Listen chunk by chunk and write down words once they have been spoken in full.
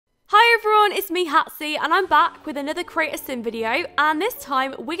everyone, it's me Hatsy and I'm back with another Create a Sim video, and this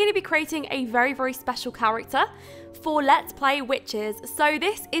time we're going to be creating a very special character for Let's Play Witches. So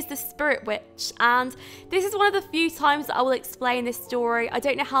this is the Spirit Witch, and this is one of the few times that I will explain this story. I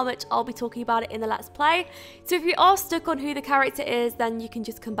don't know how much I'll be talking about it in the Let's Play, so if you are stuck on who the character is, then you can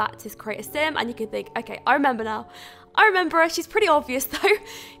just come back to this Create a Sim and you can think, okay, I remember now. I remember her. She's pretty obvious though,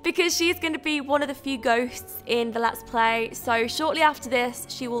 because she is going to be one of the few ghosts in the Let's Play. So shortly after this,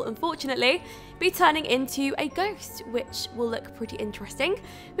 she will unfortunately be turning into a ghost, which will look pretty interesting.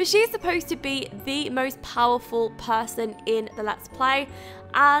 But she is supposed to be the most powerful person in the Let's Play,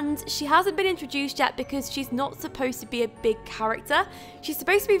 and she hasn't been introduced yet because she's not supposed to be a big character. She's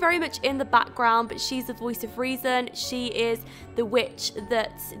supposed to be very much in the background, but she's the voice of reason. She is the witch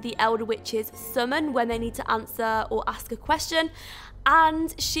that the elder witches summon when they need to answer or ask a question.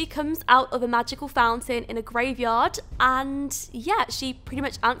 And she comes out of a magical fountain in a graveyard, and yeah, she pretty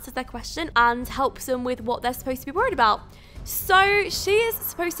much answers their question and helps them with what they're supposed to be worried about. So she is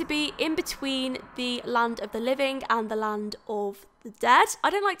supposed to be in between the land of the living and the land of the dead.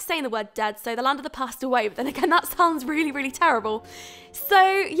 I don't like to say the word dead, so the land of the passed away, but then again, that sounds really terrible. So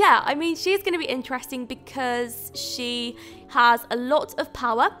yeah, I mean, she's going to be interesting because she has a lot of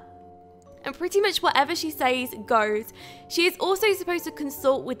power, and pretty much whatever she says goes. She is also supposed to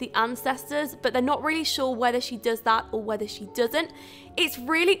consult with the ancestors, but they're not really sure whether she does that or whether she doesn't. It's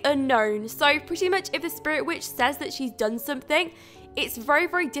really unknown. So pretty much if the Spirit Witch says that she's done something, it's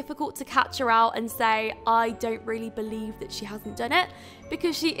very difficult to catch her out and say, I don't really believe that she hasn't done it,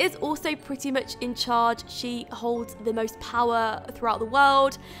 because she is also pretty much in charge. She holds the most power throughout the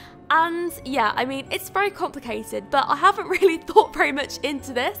world. And yeah, I mean, it's very complicated, but I haven't really thought very much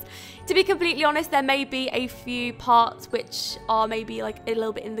into this. To be completely honest, there may be a few parts which are maybe like a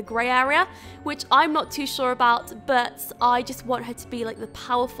little bit in the grey area, which I'm not too sure about, but I just want her to be like the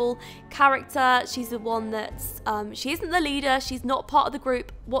powerful character. She's the one that's, she isn't the leader, she's not part of the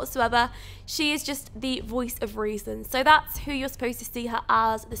group whatsoever. She is just the voice of reason. So that's who you're supposed to see her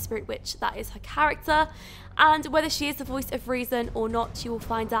as, the Spirit Witch. That is her character. And whether she is the voice of reason or not, you will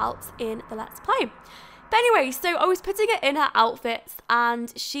find out in the Let's Play. But anyway, so I was putting her in her outfits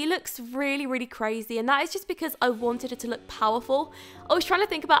and she looks really crazy, and that is just because I wanted her to look powerful. I was trying to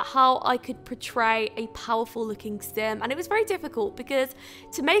think about how I could portray a powerful looking sim, and it was very difficult because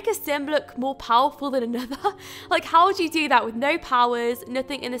to make a sim look more powerful than another, like how would you do that with no powers,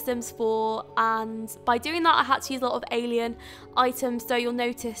 nothing in The Sims 4, and by doing that I had to use a lot of alien items. So you'll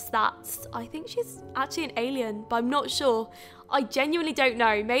notice that I think she's actually an alien, but I'm not sure. I genuinely don't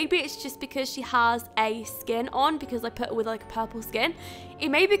know. Maybe it's just because she has a skin on, because I put her with like a purple skin. It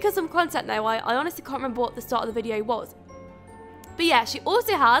may be because some content though. I honestly can't remember what the start of the video was. But yeah, she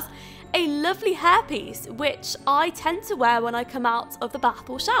also has a lovely hairpiece, which I tend to wear when I come out of the bath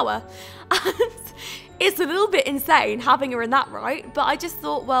or shower. And it's a little bit insane having her in that, right? But I just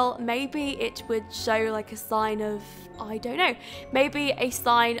thought, well, maybe it would show like a sign of, I don't know, maybe a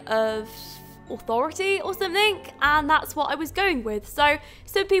sign of authority or something, and that's what I was going with. So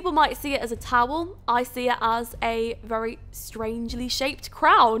some people might see it as a towel. I see it as a very strangely shaped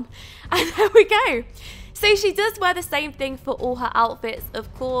crown, and there we go. So she does wear the same thing for all her outfits,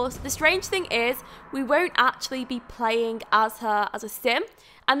 of course. The strange thing is we won't actually be playing as her as a sim,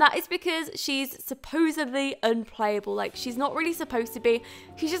 and that is because she's supposedly unplayable. Like, she's not really supposed to be.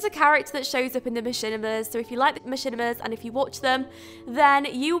 She's just a character that shows up in the machinimas. So if you like the machinimas and if you watch them, then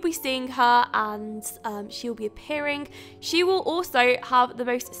you will be seeing her, and she'll be appearing. She will also have the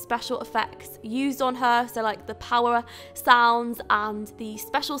most special effects used on her. So like the power sounds and the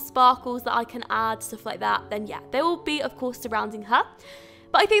special sparkles that I can add, stuff like that. Then yeah, they will be of course surrounding her.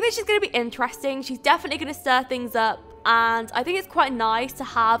 But I think that she's going to be interesting. She's definitely going to stir things up. And I think it's quite nice to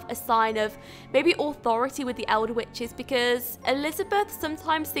have a sign of maybe authority with the elder witches, because Elizabeth,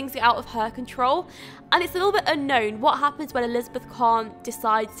 sometimes things get out of her control and it's a little bit unknown what happens when Elizabeth can't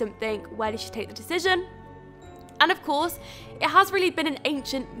decide something. Where does she take the decision? And of course, it has really been an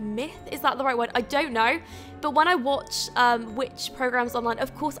ancient myth. Is that the right word? I don't know. But when I watch witch programs online,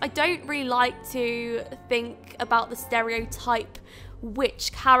 of course, I don't really like to think about the stereotype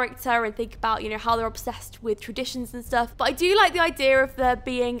witch character and think about, you know, how they're obsessed with traditions and stuff. But I do like the idea of there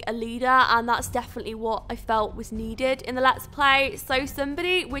being a leader, and that's definitely what I felt was needed in the Let's Play. So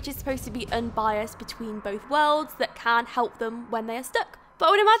somebody which is supposed to be unbiased between both worlds that can help them when they are stuck. But I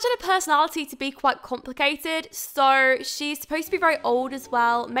would imagine her personality to be quite complicated. So she's supposed to be very old as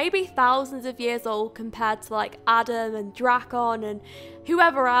well, maybe thousands of years old compared to like Adam and DRACKON and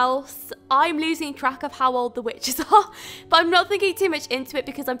whoever else. I'm losing track of how old the witches are, but I'm not thinking too much into it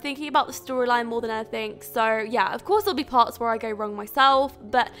because I'm thinking about the storyline more than anything. So yeah, of course there'll be parts where I go wrong myself,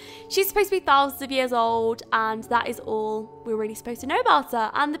 but she's supposed to be thousands of years old, and that is all we're really supposed to know about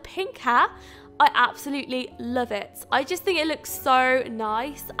her. And the pink hair, I absolutely love it. I just think it looks so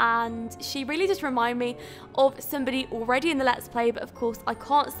nice, and she really does remind me of somebody already in the Let's Play, but of course I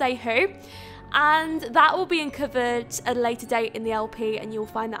can't say who. And that will be uncovered at a later date in the LP, and you'll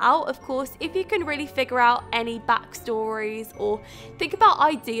find that out. Of course, if you can really figure out any backstories or think about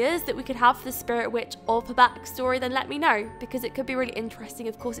ideas that we could have for the Spirit Witch of her backstory, then let me know, because it could be really interesting.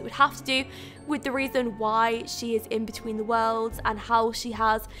 Of course, it would have to do with the reason why she is in between the worlds and how she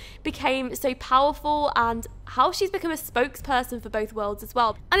has become so powerful and how she's become a spokesperson for both worlds as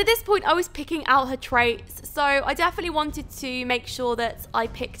well. And at this point, I was picking out her traits, so I definitely wanted to make sure that I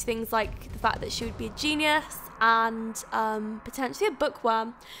picked things like the fact that she would be a genius and potentially a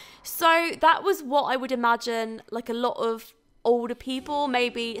bookworm. So that was what I would imagine like a lot of older people,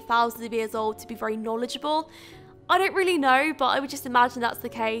 maybe thousands of years old, to be very knowledgeable. I don't really know, but I would just imagine that's the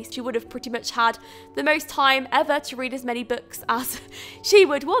case. She would have pretty much had the most time ever to read as many books as she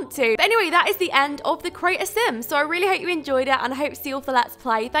would want to. But anyway, that is the end of the Create a Sim. So I really hope you enjoyed it, and I hope to see you all for Let's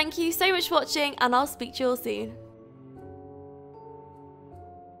Play. Thank you so much for watching, and I'll speak to you all soon.